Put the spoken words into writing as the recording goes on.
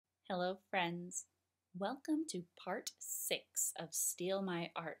Hello, friends. Welcome to part 6 of Steal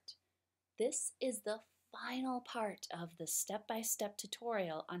My Art. This is the final part of the step-by-step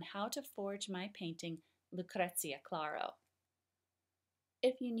tutorial on how to forge my painting Lucrezia Claro.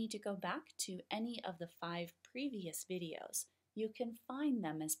 If you need to go back to any of the 5 previous videos, you can find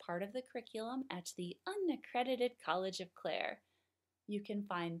them as part of the curriculum at the Unaccredited College of Klaire. You can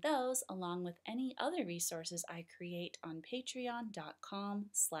find those along with any other resources I create on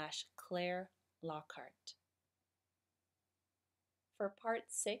patreon.com/Klaire Lockheart. For part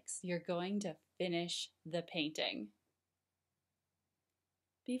 6, you're going to finish the painting.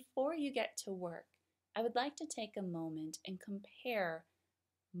 Before you get to work, I would like to take a moment and compare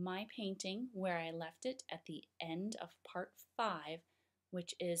my painting where I left it at the end of part 5,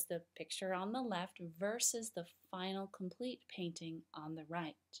 which is the picture on the left, versus the final complete painting on the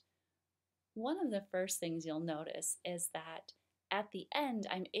right. One of the first things you'll notice is that at the end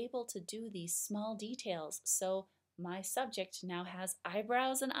I'm able to do these small details, so my subject now has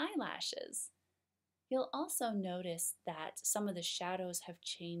eyebrows and eyelashes. You'll also notice that some of the shadows have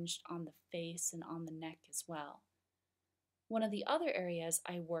changed on the face and on the neck as well. One of the other areas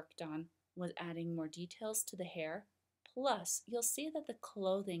I worked on was adding more details to the hair. Plus, you'll see that the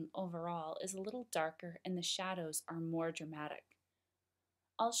clothing overall is a little darker and the shadows are more dramatic.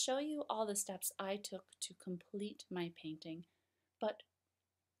 I'll show you all the steps I took to complete my painting, but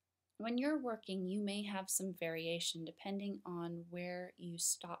when you're working, you may have some variation depending on where you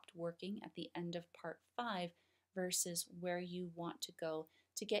stopped working at the end of part 5 versus where you want to go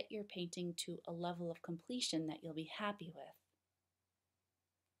to get your painting to a level of completion that you'll be happy with.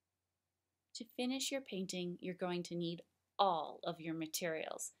 To finish your painting, you're going to need all of your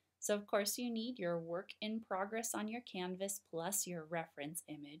materials. So of course you need your work in progress on your canvas plus your reference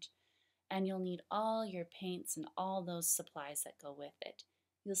image, and you'll need all your paints and all those supplies that go with it.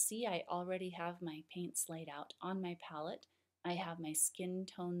 You'll see I already have my paints laid out on my palette. I have my skin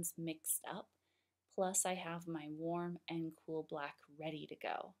tones mixed up, plus I have my warm and cool black ready to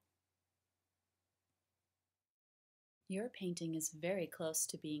go. Your painting is very close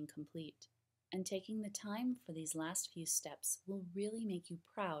to being complete, and taking the time for these last few steps will really make you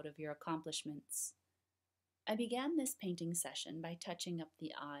proud of your accomplishments. I began this painting session by touching up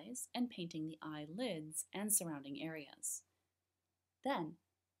the eyes and painting the eyelids and surrounding areas. Then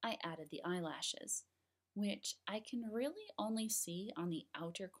I added the eyelashes, which I can really only see on the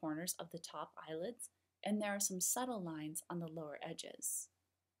outer corners of the top eyelids, and there are some subtle lines on the lower edges.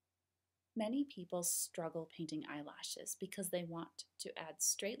 Many people struggle painting eyelashes because they want to add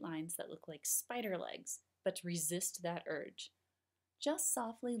straight lines that look like spider legs, but resist that urge. Just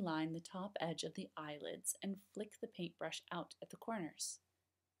softly line the top edge of the eyelids and flick the paintbrush out at the corners.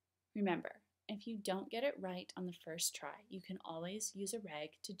 Remember, if you don't get it right on the first try, you can always use a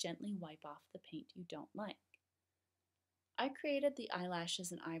rag to gently wipe off the paint you don't like. I created the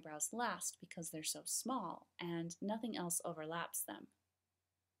eyelashes and eyebrows last because they're so small and nothing else overlaps them.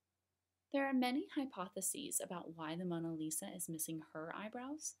 There are many hypotheses about why the Mona Lisa is missing her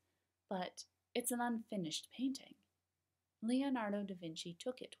eyebrows, but it's an unfinished painting. Leonardo da Vinci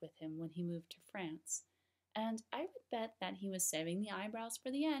took it with him when he moved to France, and I would bet that he was saving the eyebrows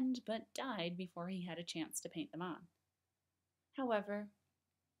for the end, but died before he had a chance to paint them on. However,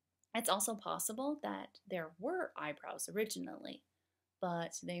 it's also possible that there were eyebrows originally,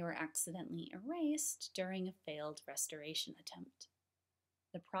 but they were accidentally erased during a failed restoration attempt.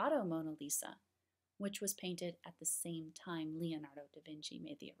 The Prado Mona Lisa, which was painted at the same time Leonardo da Vinci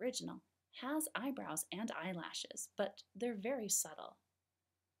made the original, has eyebrows and eyelashes, but they're very subtle.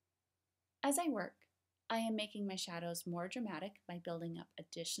 As I work, I am making my shadows more dramatic by building up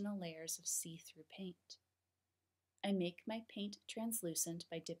additional layers of see-through paint. I make my paint translucent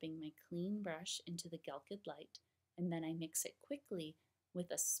by dipping my clean brush into the Gelkid light, and then I mix it quickly with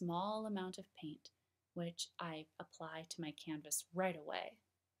a small amount of paint, which I apply to my canvas right away.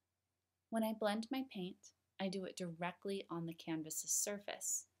 When I blend my paint, I do it directly on the canvas's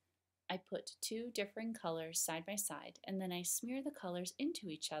surface. I put 2 differing colors side by side, and then I smear the colors into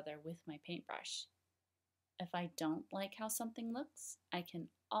each other with my paintbrush. If I don't like how something looks, I can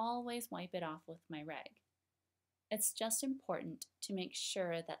always wipe it off with my rag. It's just important to make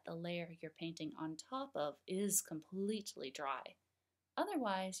sure that the layer you're painting on top of is completely dry.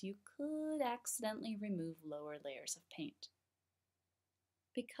 Otherwise, you could accidentally remove lower layers of paint.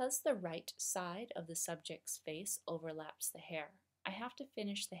 Because the right side of the subject's face overlaps the hair, I have to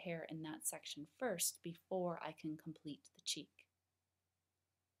finish the hair in that section first before I can complete the cheek.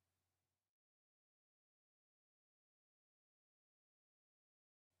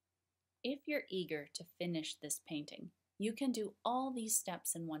 If you're eager to finish this painting, You can do all these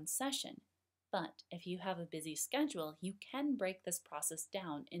steps in one session, but if you have a busy schedule, you can break this process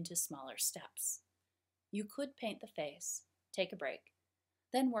down into smaller steps. You could paint the face, take a break,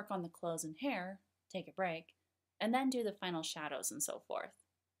 then work on the clothes and hair, take a break, and then do the final shadows and so forth.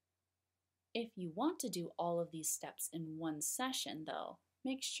 If you want to do all of these steps in one session, though,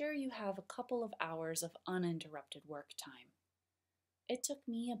 make sure you have a couple of hours of uninterrupted work time. It took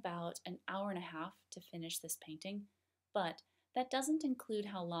me about an hour and a half to finish this painting, but that doesn't include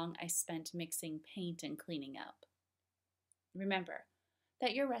how long I spent mixing paint and cleaning up. Remember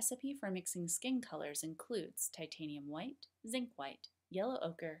that your recipe for mixing skin colors includes titanium white, zinc white, yellow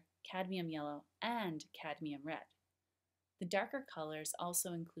ochre, cadmium yellow, and cadmium red. The darker colors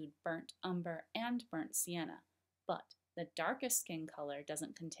also include burnt umber and burnt sienna, but the darkest skin color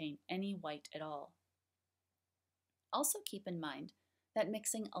doesn't contain any white at all. Also keep in mind that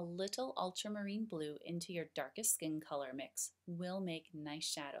mixing a little ultramarine blue into your darkest skin color mix will make nice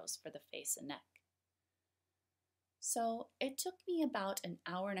shadows for the face and neck. So it took me about an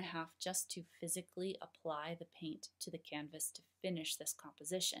hour and a half just to physically apply the paint to the canvas to finish this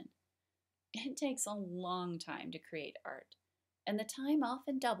composition. It takes a long time to create art, and the time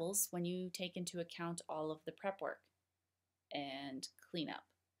often doubles when you take into account all of the prep work and cleanup.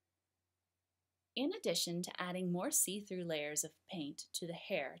 In addition to adding more see-through layers of paint to the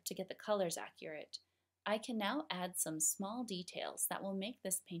hair to get the colors accurate, I can now add some small details that will make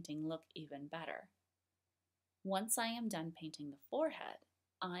this painting look even better. Once I am done painting the forehead,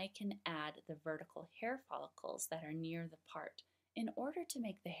 I can add the vertical hair follicles that are near the part in order to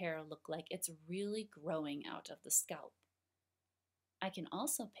make the hair look like it's really growing out of the scalp. I can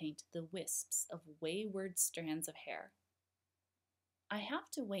also paint the wisps of wayward strands of hair. I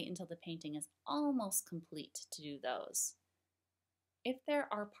have to wait until the painting is almost complete to do those. If there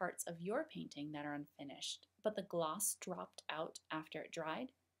are parts of your painting that are unfinished, but the gloss dropped out after it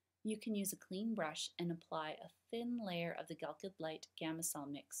dried, you can use a clean brush and apply a thin layer of the Gelkid Light Gamsol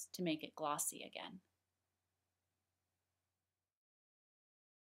mix to make it glossy again.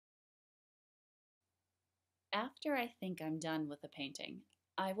 After I think I'm done with the painting,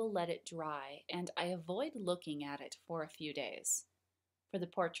 I will let it dry and I avoid looking at it for a few days. For the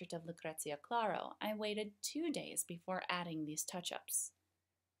portrait of Lucrezia Claro, I waited 2 days before adding these touch-ups.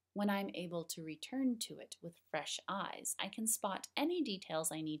 When I'm able to return to it with fresh eyes, I can spot any details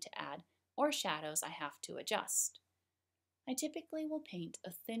I need to add or shadows I have to adjust. I typically will paint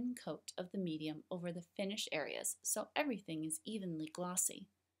a thin coat of the medium over the finished areas so everything is evenly glossy.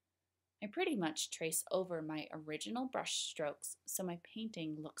 I pretty much trace over my original brush strokes so my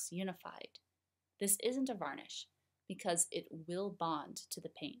painting looks unified. This isn't a varnish because it will bond to the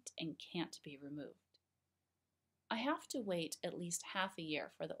paint and can't be removed. I have to wait at least half a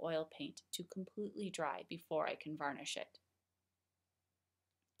year for the oil paint to completely dry before I can varnish it.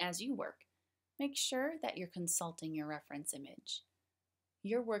 As you work, make sure that you're consulting your reference image.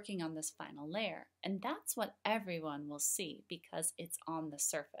 You're working on this final layer, and that's what everyone will see because it's on the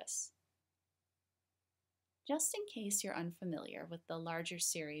surface. Just in case you're unfamiliar with the larger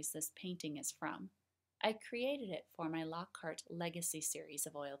series this painting is from, I created it for my Lockheart Legacy series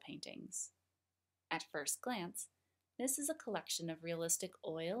of oil paintings. At first glance, this is a collection of realistic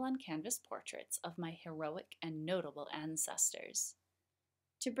oil on canvas portraits of my heroic and notable ancestors.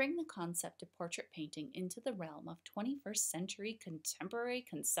 To bring the concept of portrait painting into the realm of 21st century contemporary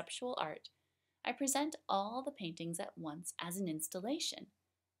conceptual art, I present all the paintings at once as an installation.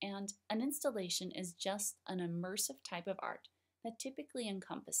 And an installation is just an immersive type of art that typically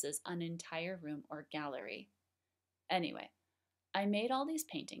encompasses an entire room or gallery. Anyway, I made all these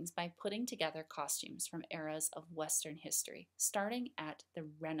paintings by putting together costumes from eras of Western history, starting at the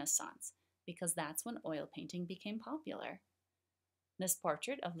Renaissance, because that's when oil painting became popular. This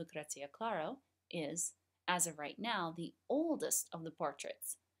portrait of Lucrezia Claro is, as of right now, the oldest of the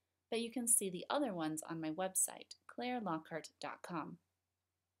portraits, but you can see the other ones on my website, KlaireLockheart.com.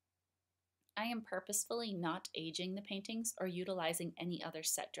 I am purposefully not aging the paintings or utilizing any other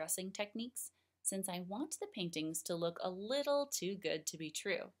set dressing techniques since I want the paintings to look a little too good to be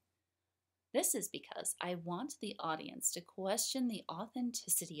true. This is because I want the audience to question the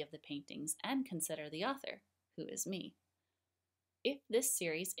authenticity of the paintings and consider the author, who is me. If this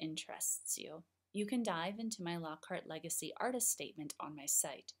series interests you, you can dive into my Lockheart Legacy artist statement on my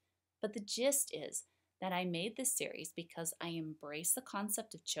site, but the gist is that I made this series because I embrace the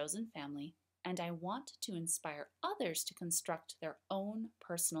concept of chosen family and I want to inspire others to construct their own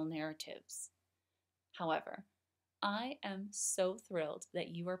personal narratives. However, I am so thrilled that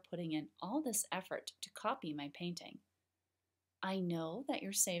you are putting in all this effort to copy my painting. I know that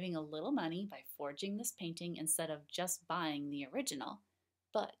you're saving a little money by forging this painting instead of just buying the original,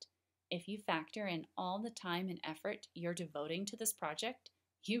 but if you factor in all the time and effort you're devoting to this project,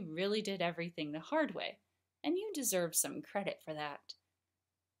 you really did everything the hard way, and you deserve some credit for that.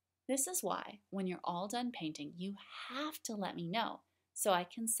 This is why, when you're all done painting, you have to let me know so I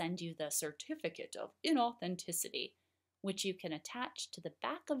can send you the certificate of inauthenticity, which you can attach to the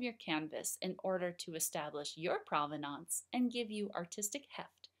back of your canvas in order to establish your provenance and give you artistic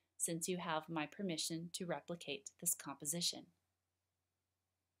heft, since you have my permission to replicate this composition.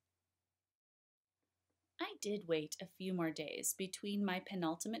 I did wait a few more days between my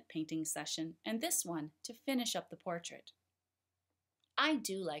penultimate painting session and this one to finish up the portrait. I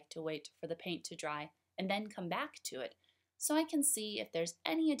do like to wait for the paint to dry and then come back to it so I can see if there's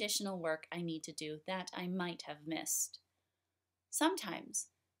any additional work I need to do that I might have missed. Sometimes,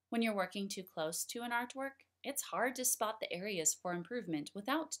 when you're working too close to an artwork, it's hard to spot the areas for improvement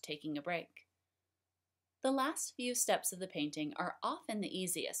without taking a break. The last few steps of the painting are often the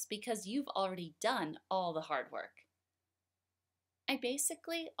easiest because you've already done all the hard work. I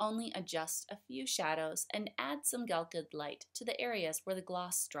basically only adjust a few shadows and add some Gelkid light to the areas where the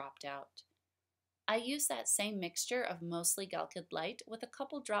gloss dropped out. I use that same mixture of mostly Gelkid light with a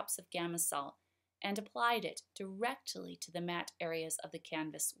couple drops of Gamma-Sol and applied it directly to the matte areas of the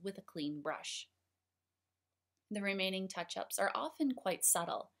canvas with a clean brush. The remaining touch-ups are often quite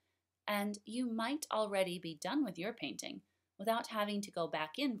subtle, and you might already be done with your painting without having to go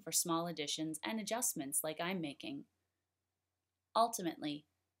back in for small additions and adjustments like I'm making. Ultimately,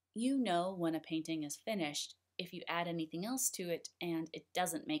 you know when a painting is finished if you add anything else to it and it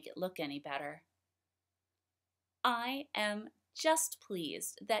doesn't make it look any better. I am just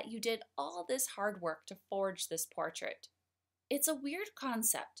pleased that you did all this hard work to forge this portrait. It's a weird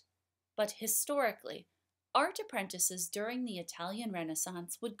concept, but historically, art apprentices during the Italian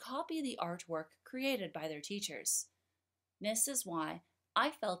Renaissance would copy the artwork created by their teachers. This is why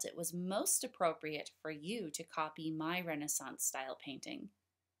I felt it was most appropriate for you to copy my Renaissance-style painting.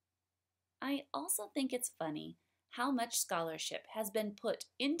 I also think it's funny how much scholarship has been put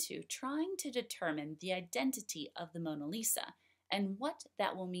into trying to determine the identity of the Mona Lisa and what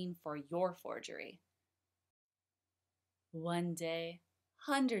that will mean for your forgery. One day,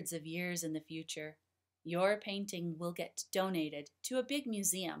 hundreds of years in the future, your painting will get donated to a big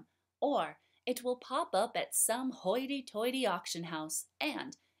museum, or it will pop up at some hoity-toity auction house,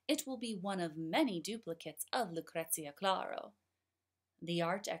 and it will be one of many duplicates of Lucrezia Claro. The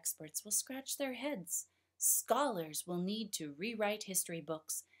art experts will scratch their heads, scholars will need to rewrite history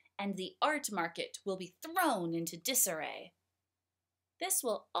books, and the art market will be thrown into disarray. This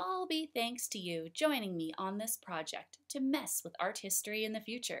will all be thanks to you joining me on this project to mess with art history in the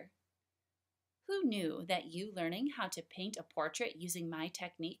future. Who knew that you learning how to paint a portrait using my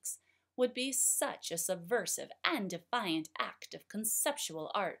techniques would be such a subversive and defiant act of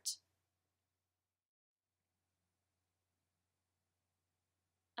conceptual art?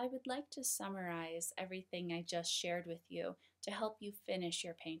 I would like to summarize everything I just shared with you to help you finish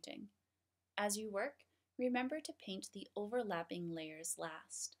your painting. As you work, remember to paint the overlapping layers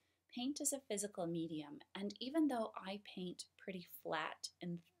last. Paint is a physical medium, and even though I paint pretty flat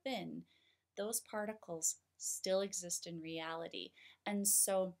and thin, those particles still exist in reality, and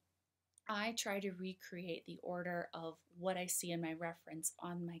so I try to recreate the order of what I see in my reference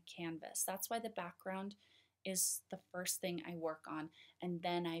on my canvas. That's why the background is the first thing I work on, and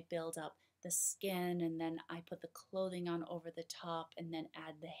then I build up the skin, and then I put the clothing on over the top, and then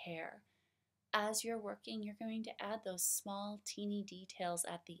add the hair. As you're working, you're going to add those small, teeny details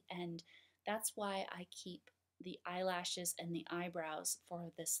at the end. That's why I keep the eyelashes and the eyebrows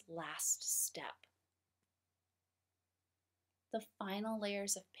for this last step. The final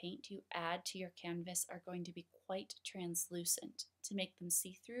layers of paint you add to your canvas are going to be quite translucent. To make them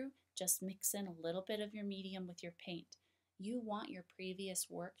see-through, just mix in a little bit of your medium with your paint. You want your previous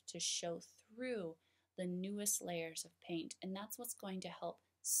work to show through the newest layers of paint, and that's what's going to help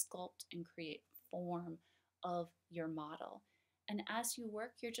sculpt and create form of your model. And as you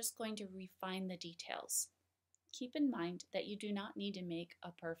work, you're just going to refine the details. Keep in mind that you do not need to make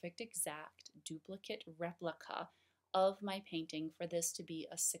a perfect, exact, duplicate replica of my painting for this to be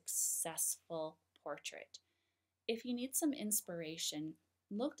a successful portrait. If you need some inspiration,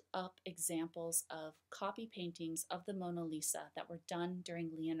 look up examples of copy paintings of the Mona Lisa that were done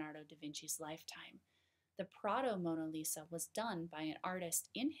during Leonardo da Vinci's lifetime. The Prado Mona Lisa was done by an artist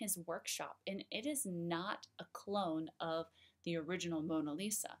in his workshop, and it is not a clone of the original Mona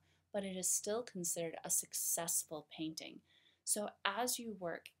Lisa, but it is still considered a successful painting. So as you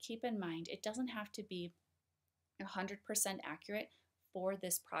work, keep in mind it doesn't have to be 100% accurate for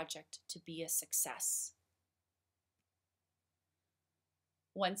this project to be a success.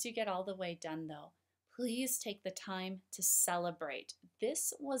 Once you get all the way done though, please take the time to celebrate.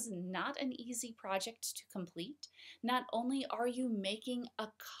 This was not an easy project to complete. Not only are you making a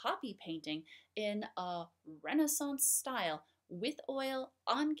copy painting in a Renaissance style with oil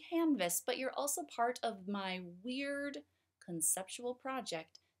on canvas, but you're also part of my weird conceptual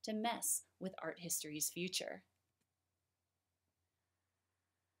project to mess with art history's future.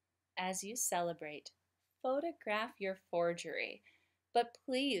 As you celebrate, photograph your forgery. But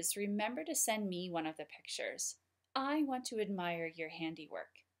please remember to send me one of the pictures. I want to admire your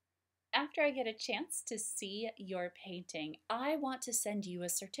handiwork. After I get a chance to see your painting, I want to send you a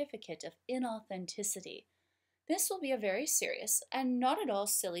certificate of inauthenticity. This will be a very serious and not at all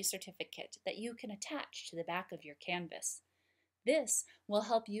silly certificate that you can attach to the back of your canvas. This will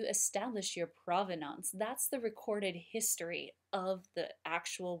help you establish your provenance. That's the recorded history of the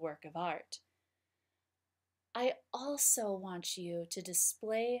actual work of art. I also want you to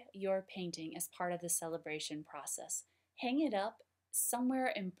display your painting as part of the celebration process. Hang it up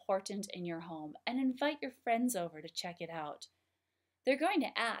somewhere important in your home and invite your friends over to check it out. They're going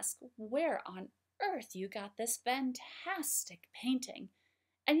to ask where on earth you got this fantastic painting,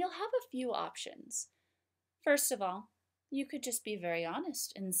 and you'll have a few options. First of all, you could just be very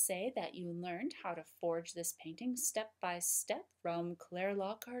honest and say that you learned how to forge this painting step by step from Klaire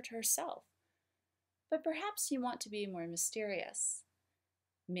Lockheart herself. But perhaps you want to be more mysterious.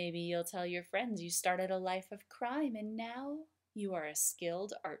 Maybe you'll tell your friends you started a life of crime and now you are a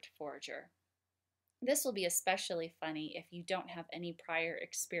skilled art forger. This will be especially funny if you don't have any prior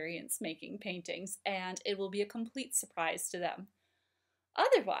experience making paintings, and it will be a complete surprise to them.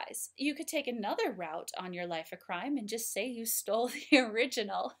 Otherwise, you could take another route on your life of crime and just say you stole the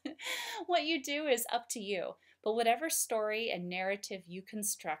original. What you do is up to you, but whatever story and narrative you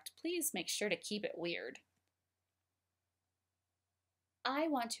construct, please make sure to keep it weird. I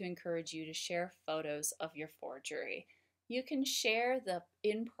want to encourage you to share photos of your forgery. You can share the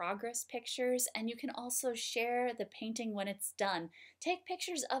in-progress pictures, and you can also share the painting when it's done. Take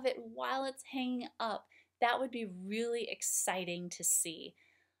pictures of it while it's hanging up. That would be really exciting to see.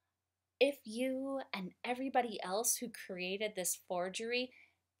 If you and everybody else who created this forgery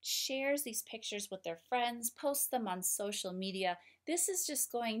shares these pictures with their friends, posts them on social media, this is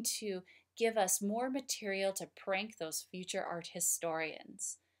just going to give us more material to prank those future art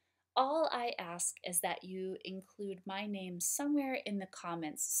historians. All I ask is that you include my name somewhere in the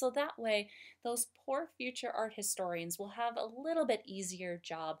comments, so that way those poor future art historians will have a little bit easier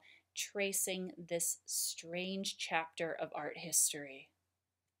job tracing this strange chapter of art history.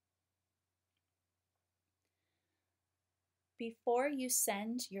 Before you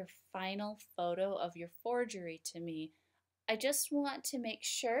send your final photo of your forgery to me, I just want to make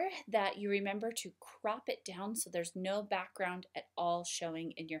sure that you remember to crop it down so there's no background at all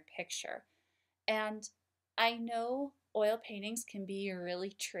showing in your picture. And I know oil paintings can be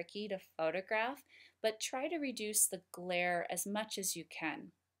really tricky to photograph, but try to reduce the glare as much as you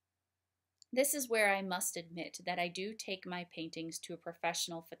can. This is where I must admit that I do take my paintings to a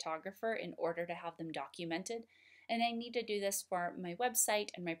professional photographer in order to have them documented, and I need to do this for my website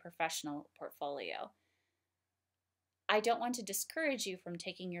and my professional portfolio. I don't want to discourage you from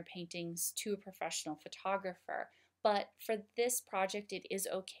taking your paintings to a professional photographer, but for this project it is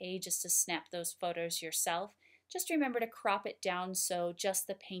okay just to snap those photos yourself. Just remember to crop it down so just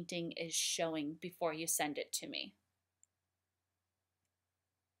the painting is showing before you send it to me.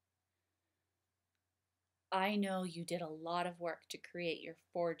 I know you did a lot of work to create your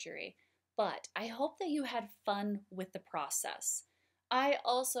forgery, but I hope that you had fun with the process. I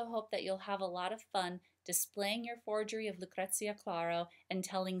also hope that you'll have a lot of fun displaying your forgery of Lucrezia Claro and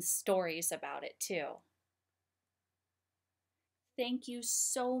telling stories about it too. Thank you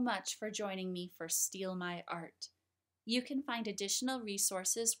so much for joining me for Steal My Art. You can find additional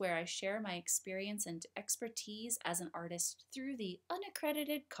resources where I share my experience and expertise as an artist through the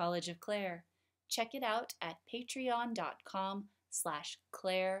Unaccredited College of Klaire. Check it out at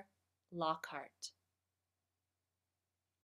patreon.com/Klaire Lockheart.